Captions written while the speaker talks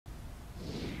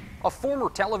A former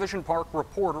television park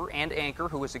reporter and anchor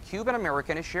who is a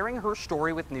Cuban-American is sharing her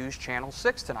story with News Channel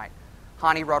 6 tonight.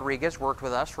 Hani Rodriguez worked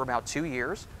with us for about 2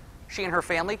 years. She and her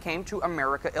family came to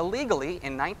America illegally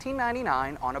in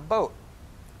 1999 on a boat.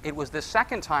 It was the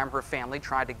second time her family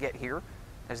tried to get here,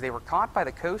 as they were caught by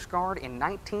the Coast Guard in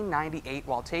 1998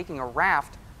 while taking a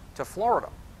raft to Florida.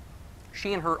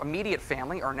 She and her immediate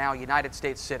family are now United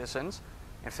States citizens.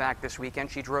 In fact, this weekend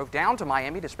she drove down to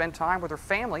Miami to spend time with her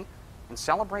family and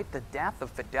celebrate the death of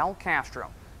Fidel Castro.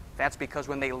 That's because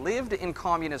when they lived in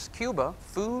communist Cuba,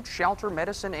 food, shelter,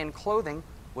 medicine, and clothing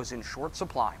was in short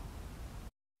supply.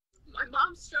 My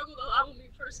mom struggled a lot when we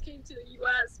first came to the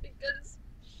U.S. because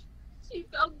she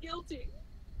felt guilty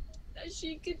that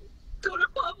she could go to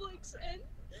Publix and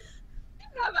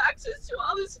have access to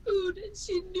all this food, and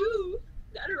she knew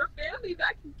that her family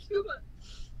back in Cuba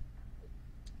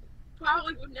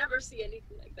probably would never see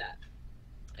anything like that.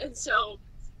 And so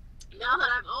now that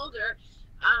I'm older,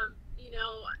 I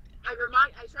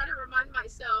try to remind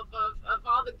myself of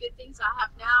all the good things I have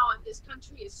now, and this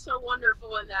country is so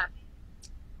wonderful, and that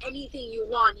anything you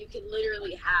want, you can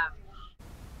literally have.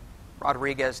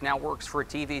 Rodriguez now works for a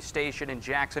TV station in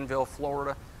Jacksonville,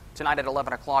 Florida. Tonight at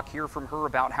 11 o'clock, hear from her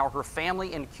about how her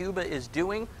family in Cuba is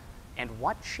doing and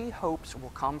what she hopes will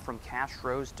come from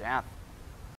Castro's death.